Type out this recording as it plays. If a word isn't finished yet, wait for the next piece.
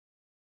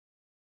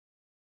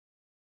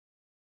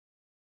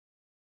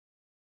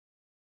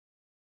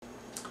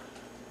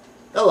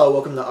Hello,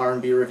 welcome to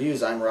R&B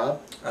Reviews. I'm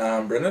Rob,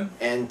 Brendan?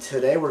 and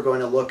today we're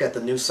going to look at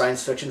the new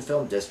science fiction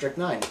film District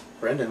 9.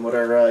 Brendan, what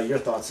are your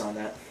thoughts on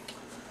that?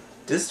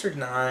 District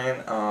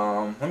 9,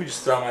 let me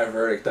just throw my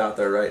verdict out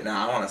there right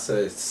now. I want to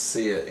say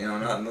see it,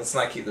 let's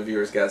not keep the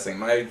viewers guessing.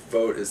 My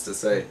vote is to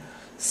say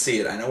see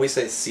it. I know we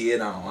say see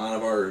it on a lot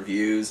of our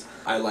reviews.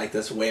 I like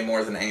this way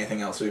more than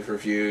anything else we've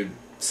reviewed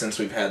since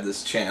we've had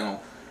this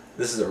channel.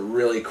 This is a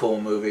really cool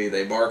movie.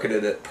 They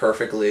marketed it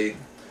perfectly.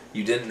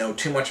 You didn't know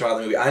too much about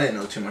the movie. I didn't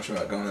know too much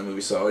about going to the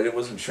movie, so it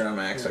wasn't sure on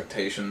my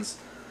expectations.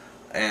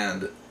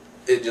 And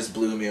it just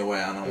blew me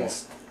away on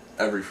almost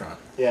every front.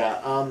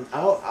 Yeah,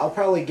 I'll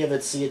probably give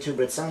it see it too,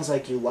 but it sounds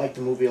like you liked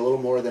the movie a little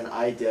more than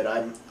I did.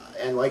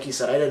 And like you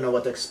said, I didn't know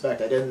what to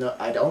expect.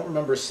 I don't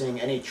remember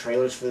seeing any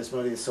trailers for this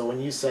movie. So when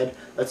you said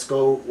let's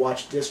go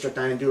watch District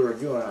 9 and do a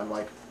review, and I'm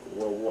like,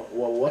 well,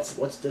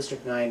 what's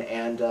District 9?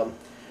 And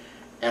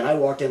I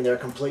walked in there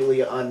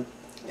completely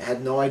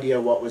had no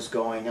idea what was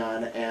going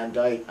on, and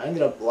I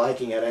ended up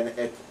liking it.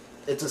 And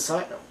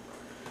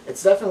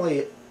it's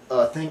definitely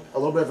a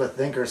little bit of a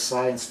thinker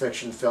science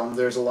fiction film.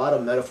 There's a lot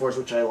of metaphors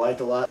which I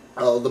liked a lot.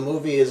 The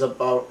movie is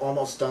about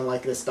almost done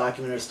like this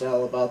documentary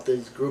style about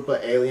this group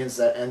of aliens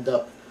that end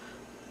up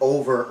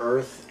over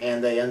Earth,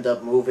 and they end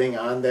up moving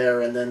on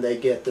there, and then they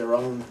get their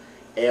own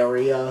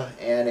area,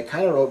 and it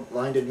kind of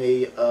reminded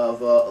me of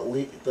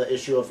the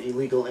issue of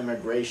illegal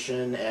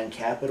immigration and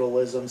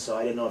capitalism. So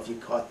I didn't know if you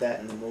caught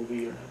that in the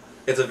movie or not.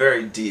 It's a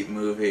very deep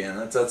movie, and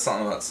that's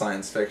something about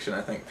science fiction.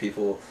 I think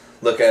people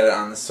look at it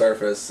on the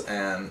surface,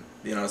 and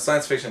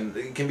science fiction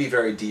it can be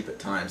very deep at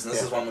times. And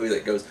this is one movie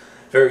that goes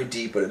very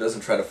deep, but it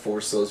doesn't try to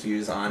force those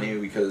views on you,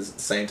 because at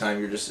the same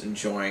time you're just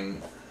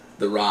enjoying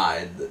the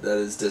ride that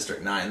is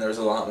District 9. There's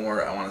a lot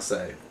more, I want to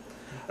say.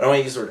 I don't want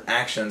to use the word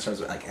action in terms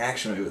of like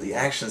action movie, but the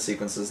action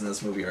sequences in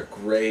this movie are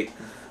great.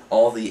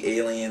 All the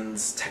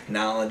aliens,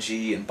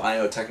 technology, and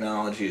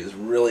biotechnology is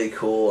really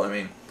cool. I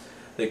mean,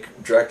 the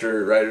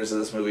director, writers of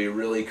this movie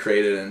really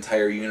created an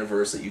entire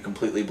universe that you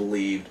completely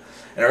believed.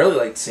 And I really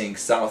liked seeing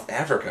South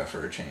Africa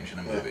for a change in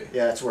a movie.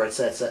 Yeah, that's where it's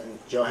set. It's set in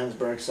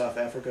Johannesburg, South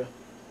Africa.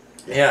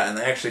 Yeah, and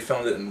they actually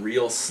filmed it in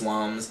real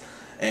slums,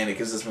 and it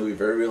gives this movie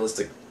very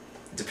realistic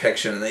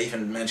depiction. And they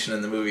even mention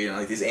in the movie,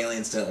 like these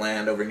aliens didn't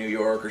land over New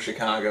York or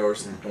Chicago or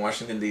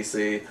Washington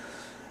D.C.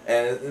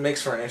 And it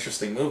makes for an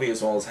interesting movie,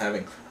 as well as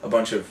having a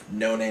bunch of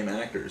no-name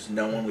actors,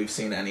 no one we've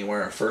seen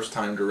anywhere, a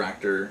first-time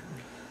director,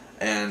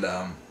 and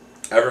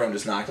everyone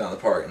just knocked it out of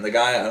the park. And the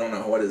guy, I don't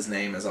know what his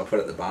name is, I'll put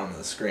it at the bottom of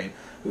the screen,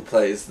 who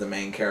plays the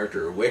main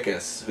character,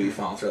 Wikus, who you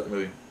follow throughout the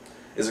movie,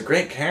 is a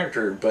great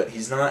character, but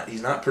he's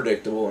not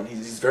predictable, and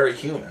he's very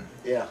human.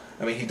 Yeah.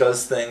 I mean, he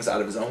does things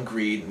out of his own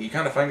greed, and you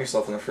kind of find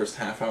yourself in the first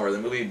half hour of the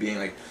movie being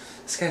like,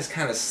 this guy's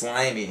kind of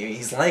slimy. I mean,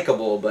 he's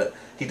likable, but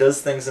he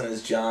does things in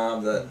his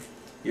job that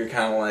you're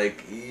kind of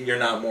like, you're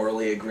not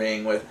morally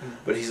agreeing with,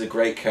 but he's a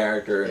great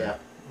character. Yeah.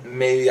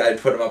 Maybe I'd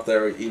put him up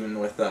there even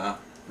with,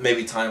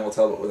 maybe time will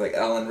tell, but with like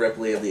Ellen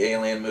Ripley of the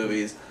Alien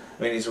movies.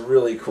 I mean, he's a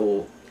really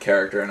cool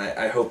character, and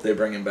I hope they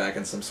bring him back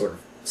in some sort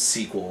of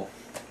sequel.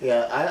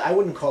 Yeah, I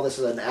wouldn't call this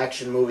an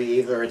action movie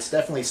either. It's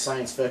definitely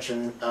science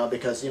fiction,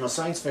 because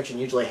science fiction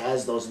usually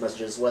has those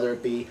messages, whether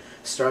it be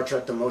Star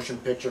Trek the Motion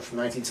Picture from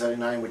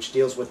 1979, which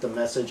deals with the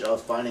message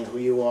of finding who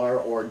you are,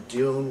 or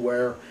Dune,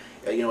 where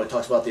it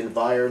talks about the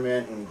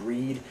environment and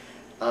greed.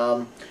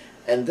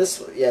 And this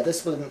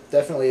one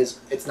definitely is.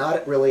 It's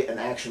not really an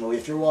action movie.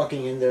 If you're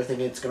walking in there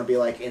thinking it's going to be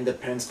like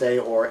Independence Day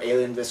or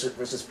Alien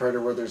versus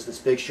Predator, where there's this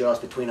big show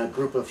between a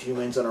group of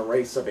humans and a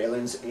race of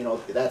aliens,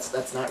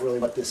 that's not really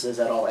what this is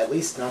at all. At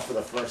least not for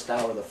the first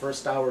hour. The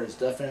first hour is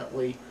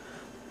definitely.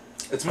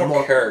 It's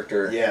more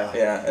character. Yeah.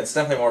 Yeah, it's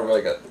definitely more of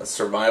like a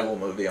survival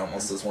movie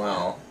almost as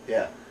well.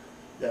 Yeah,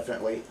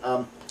 definitely.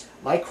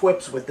 My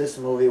quips with this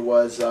movie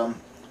was,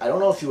 I don't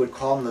know if you would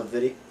call him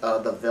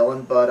the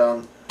villain,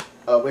 but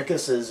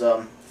Wikus's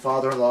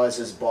father-in-law is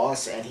his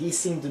boss, and he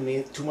seemed to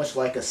me too much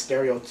like a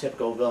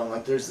stereotypical villain.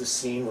 Like, there's this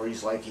scene where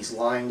he's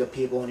lying to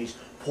people, and he's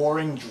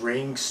pouring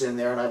drinks in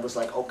there, and I was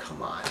like, oh,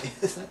 come on.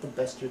 Is that the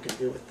best you can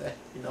do with that,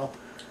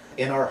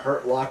 In our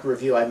Hurt Lock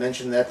review, I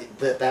mentioned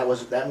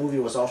that movie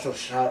was also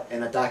shot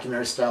in a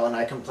documentary style, and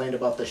I complained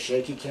about the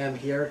shaky cam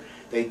here.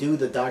 They do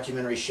the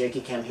documentary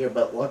shaky cam here,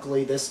 but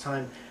luckily this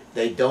time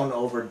they don't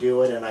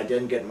overdo it, and I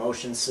didn't get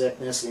motion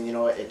sickness, and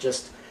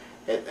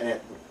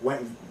it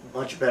went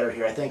much better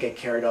here. I think it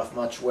carried off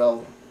much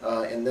well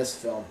in this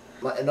film.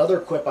 Another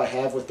quip I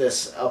have with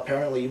this,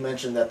 apparently you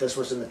mentioned that this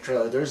was in the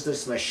trailer. There's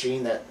this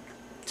machine that,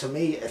 to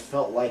me, it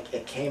felt like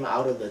it came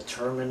out of the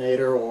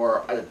Terminator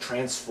or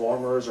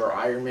Transformers or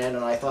Iron Man,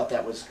 and I thought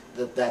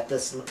that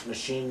this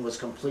machine was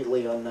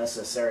completely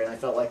unnecessary, and I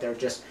felt like they were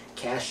just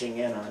cashing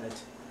in on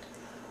it.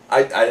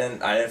 I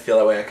didn't feel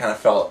that way. I kind of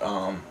felt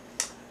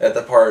at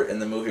the part in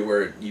the movie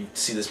where you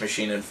see this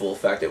machine in full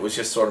effect, it was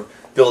just sort of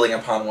building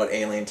upon what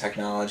alien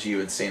technology you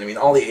had seen. I mean,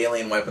 all the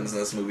alien weapons in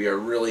this movie are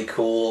really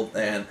cool,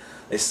 and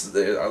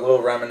they are a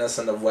little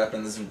reminiscent of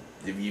weapons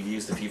you've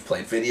used if you've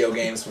played video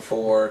games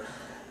before,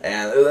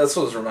 and that's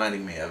what it was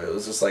reminding me of. It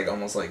was just like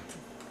almost like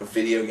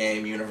video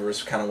game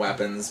universe kind of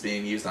weapons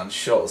being used on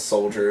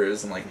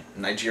soldiers and like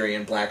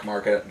Nigerian black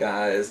market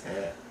guys.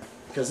 Yeah.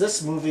 Because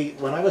this movie,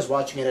 when I was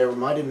watching it, it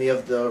reminded me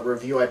of the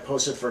review I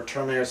posted for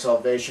Terminator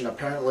Salvation.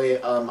 Apparently,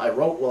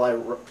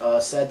 I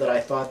said that I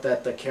thought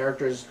that the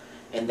characters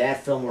in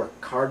that film were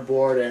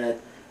cardboard and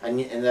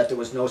that there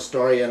was no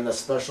story and the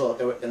special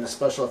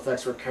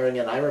effects were carrying it.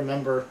 And I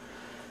remember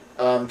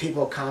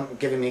people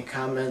giving me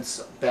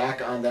comments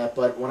back on that,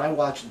 but when I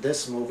watched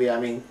this movie, I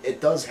mean, it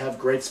does have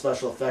great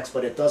special effects,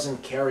 but it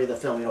doesn't carry the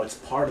film. You know, it's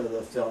part of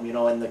the film. You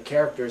know, and the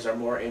characters are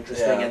more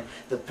interesting, and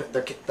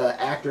the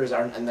actors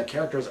are and the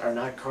characters are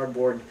not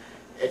cardboard,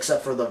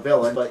 except for the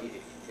villain. But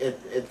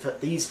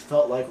these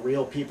felt like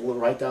real people,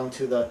 right down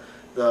to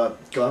the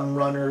gun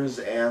runners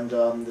and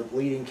the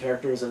leading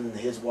characters and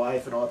his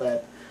wife and all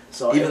that.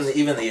 So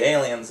even the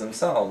aliens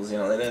themselves, you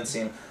know, they didn't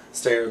seem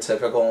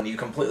stereotypical, and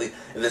if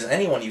there's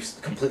anyone you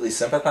completely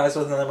sympathize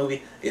with in the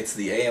movie, it's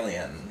the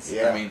aliens.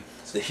 Yeah. I mean,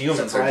 the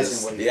humans are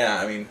just,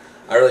 I mean,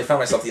 I really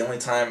found myself the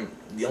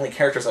only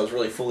characters I was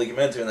really fully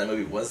committed to in that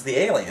movie was the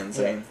aliens.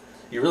 Yeah. I mean,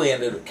 you really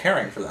ended up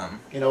caring for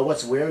them. You know,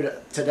 what's weird,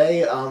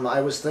 today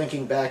I was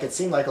thinking back, it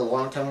seemed like a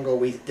long time ago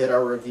we did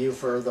our review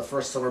for the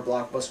first summer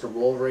blockbuster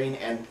Wolverine,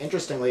 and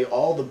interestingly,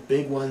 all the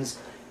big ones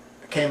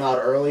came out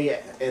early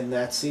in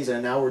that season,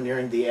 and now we're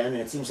nearing the end,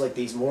 and it seems like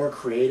these more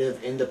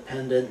creative,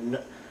 independent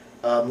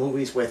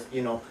movies with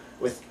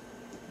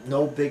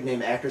no big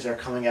name actors are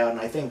coming out, and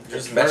I think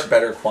just much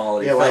better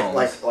quality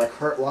films. like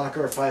Hurt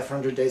Locker,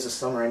 500 Days of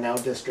Summer, and now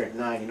District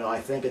 9. You know,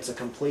 I think it's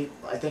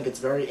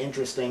very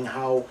interesting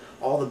how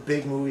all the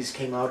big movies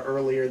came out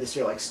earlier this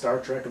year, like Star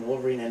Trek and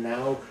Wolverine, and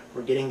now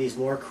we're getting these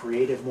more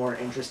creative, more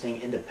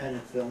interesting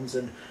independent films,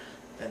 and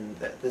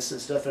this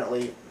is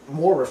definitely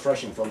more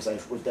refreshing films, I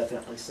would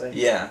definitely say.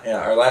 Yeah.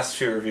 Our last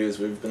few reviews,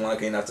 we've been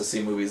lucky enough to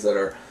see movies that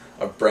are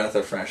a breath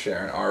of fresh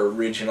air and are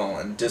original,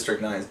 and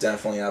District 9 is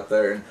definitely up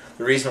there. And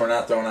the reason we're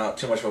not throwing out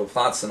too much of a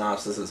plot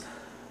synopsis is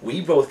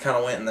we both kind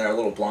of went in there a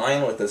little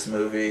blind with this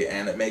movie,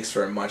 and it makes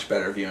for a much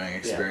better viewing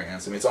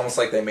experience. Yeah. I mean, it's almost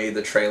like they made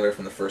the trailer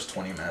from the first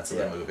 20 minutes of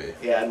the movie.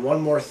 Yeah, and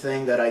one more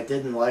thing that I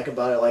didn't like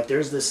about it, like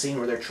there's this scene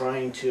where they're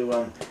trying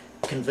to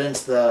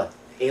convince the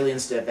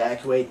aliens to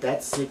evacuate.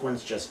 That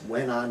sequence just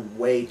went on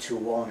way too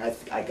long.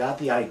 I got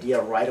the idea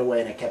right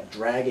away, and it kept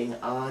dragging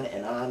on,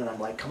 and I'm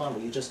like, come on,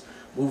 will you just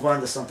move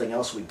on to something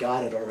else? We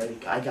got it already.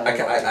 I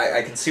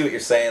can see what you're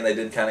saying. They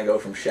did kind of go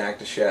from shack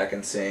to shack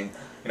and seeing,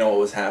 you know, what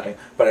was happening.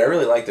 But I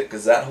really liked it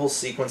because that whole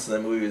sequence of the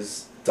movie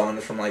was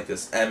done from like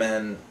this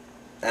MNU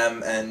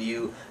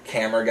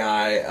camera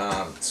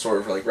guy,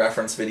 sort of like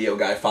reference video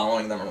guy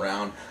following them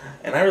around,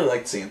 and I really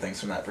liked seeing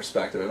things from that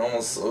perspective. It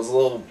was a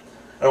little,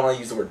 I don't want to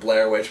use the word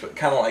Blair Witch, but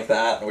kind of like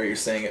that, where you're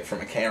seeing it from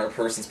a camera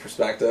person's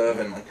perspective,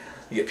 and like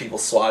you get people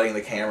swatting the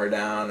camera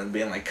down and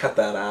being like, cut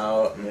that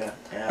out. And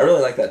I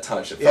really like that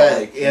touch. It felt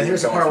like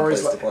there's a part where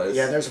he's like,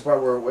 there's a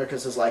part where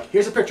Wickes is like,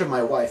 here's a picture of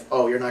my wife.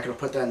 Oh, you're not going to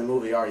put that in the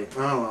movie, are you?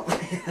 I don't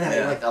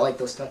know. I like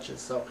those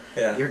touches. So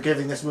you're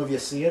giving this movie a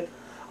see it?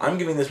 I'm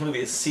giving this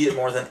movie a see it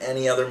more than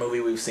any other movie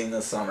we've seen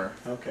this summer.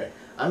 Okay.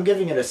 I'm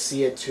giving it a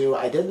see it too.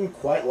 I didn't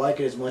quite like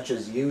it as much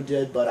as you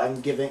did, but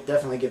I'm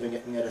definitely giving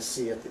it a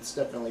see it. It's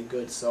definitely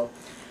good. So,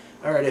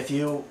 all right, if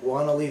you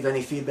want to leave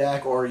any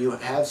feedback or you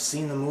have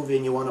seen the movie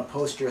and you want to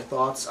post your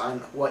thoughts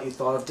on what you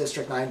thought of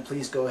District 9,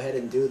 please go ahead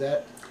and do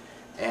that.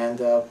 And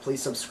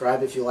please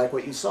subscribe if you like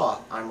what you saw.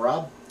 I'm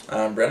Rob.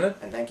 I'm Brendan.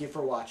 And thank you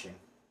for watching.